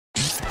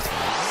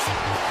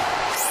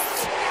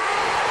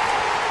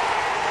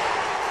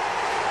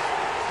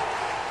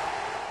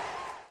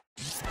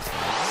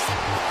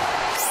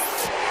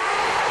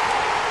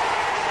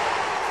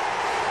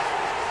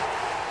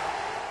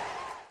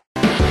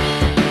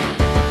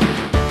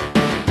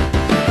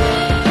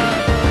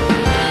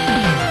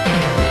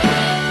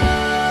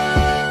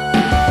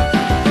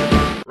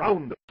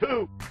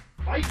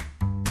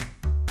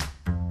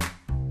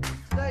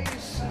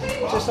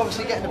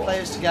obviously getting the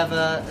players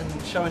together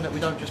and showing that we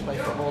don't just play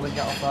football and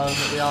get off home,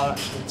 that we are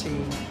actually a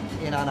team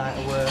in and out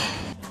of work.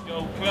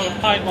 Yo, can we have a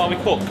pint while we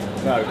cook?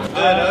 No.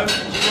 No. Do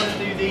you want to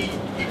do the?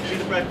 You can do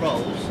the bread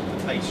rolls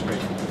and pastry.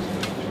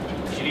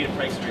 You need a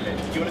pastry lid.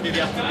 Do you want to do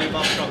the afternoon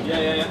bar strong?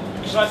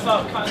 Yeah. Should I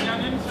start cutting the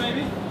onions,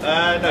 maybe?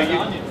 No, the you.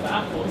 onions, the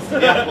apples.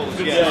 The apples,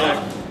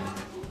 yeah.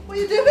 What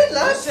are you doing,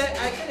 lads?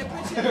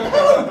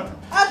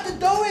 Add the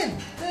dough in,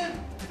 the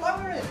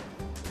flour in.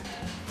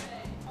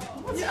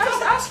 I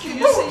ask you,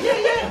 you say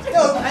yeah.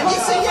 No, and you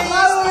say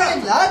flour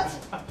in, lad.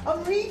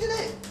 I'm reading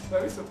it.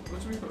 What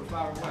do we put the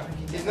flour in where?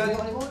 Is there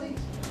any more of these?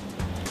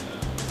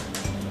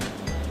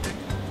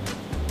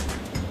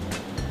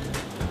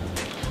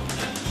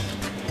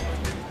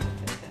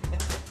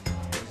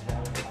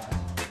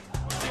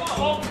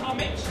 What our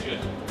mixture?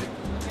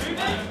 Who did?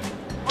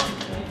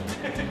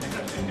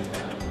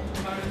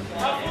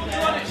 How full do you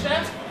want it,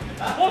 chef?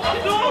 What's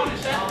you doing,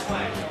 chef?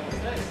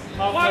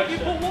 Why have you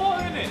put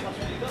water in it?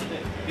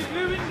 You've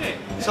ruined it.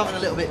 Something a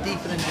little bit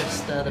deeper than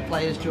just the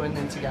players joining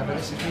in together.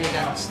 This is me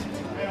against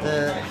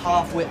the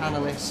half-wit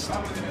analyst,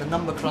 the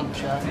number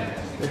cruncher,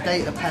 the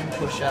data pen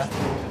pusher,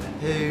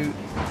 who,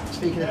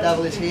 speaking of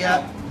devil, is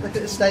here. Look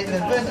at the state of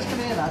him. Vernon, come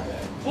here, lad.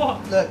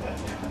 What? Look.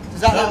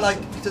 Does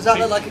that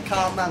look like a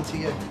calm man to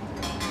you?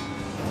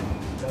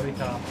 Very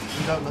calm.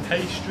 You don't look.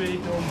 Pastry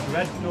done,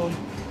 bread done.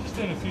 Just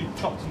doing a few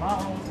chopped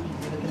tomatoes.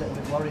 You look a little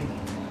bit worried.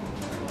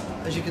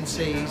 As you can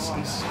see,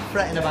 he's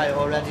fretting about it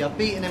already. I've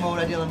beaten him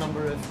already on a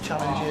number of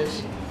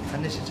challenges,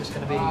 and this is just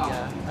going to be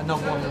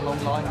another one in a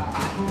long line.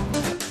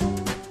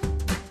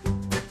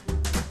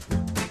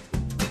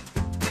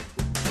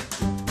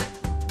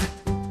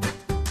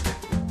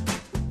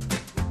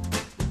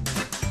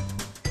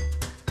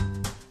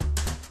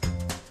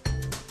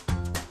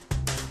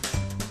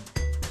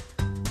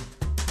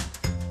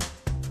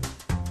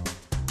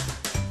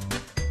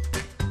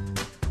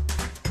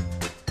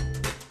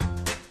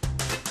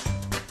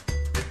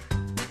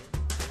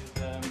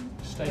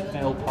 Steak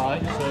nail pie,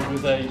 served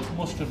with a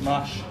mustard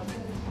mash,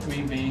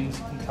 green beans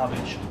and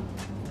cabbage.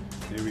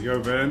 Here we go,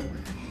 Vern.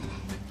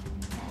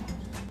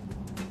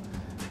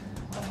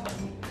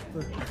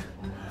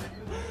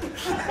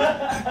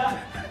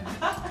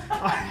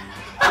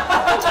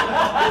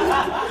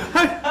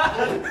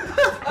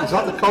 Is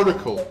that the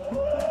conical?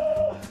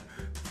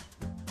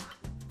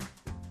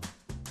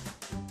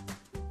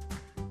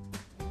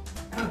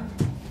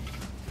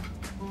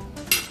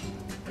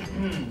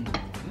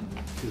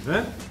 Is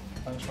it?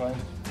 Thanks, Ryan.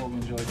 Hope you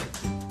enjoyed it.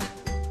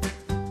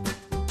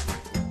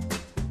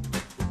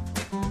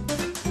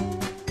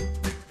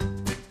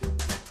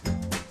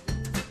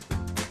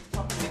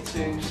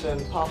 To some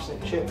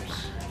parsnip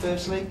chips,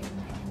 firstly,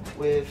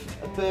 with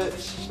a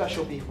Bert's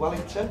special beef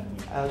Wellington,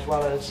 as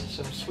well as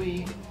some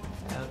Swede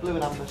blue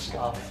and amber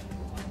scarf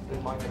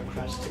with Michael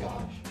Vernon to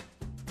garnish.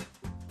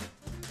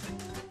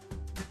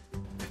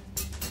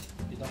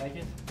 You don't like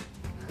it?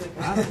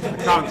 I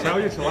can't tell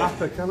you till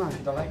after, can I? You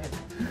don't like it?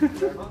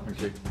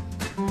 Thank you.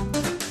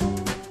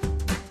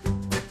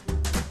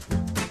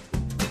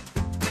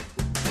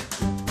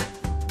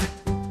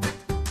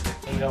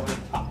 We have an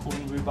apple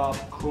and rhubarb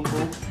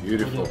crumble.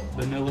 Beautiful. With a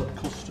vanilla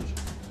custard.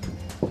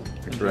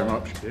 Thanks very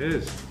much.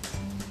 Cheers.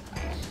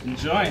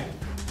 Enjoy.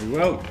 We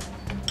will.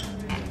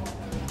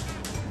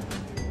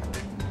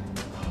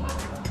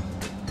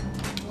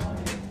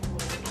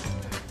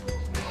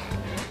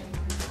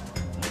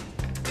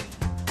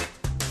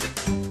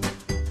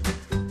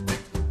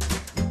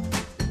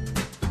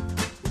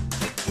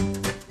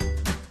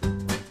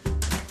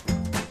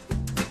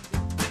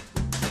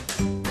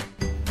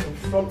 In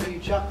front of you,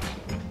 chaps,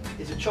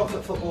 is a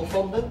chocolate football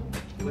fondant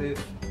with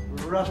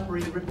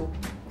raspberry ripple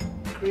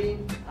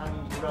cream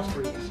and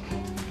raspberries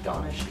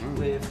garnished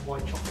with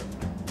white chocolate.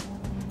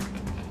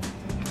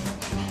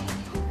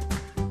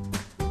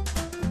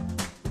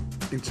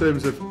 In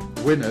terms of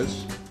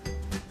winners,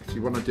 if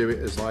you want to do it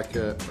as like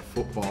a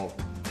football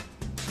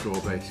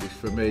score basis,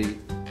 for me,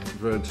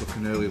 Vern took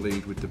an early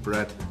lead with the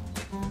bread.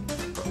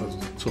 As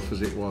tough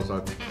as it was,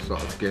 I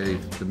sort of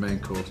gave the main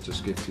course to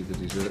Skitty, the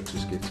dessert to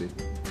Skitty,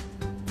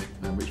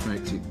 which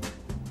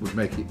would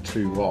make it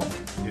 2-1.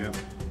 Yeah.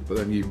 But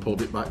then you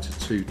pulled it back to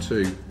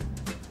 2-2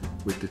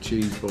 with the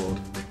cheese board.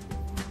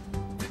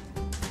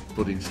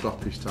 But in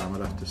stoppage time,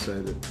 I'd have to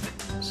say that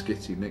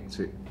Skitty nicked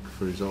it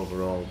for his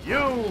overall. You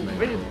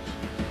win!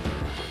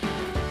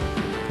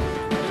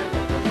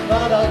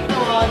 Come on, lad.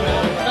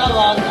 Come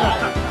on,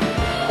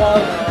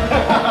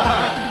 lad.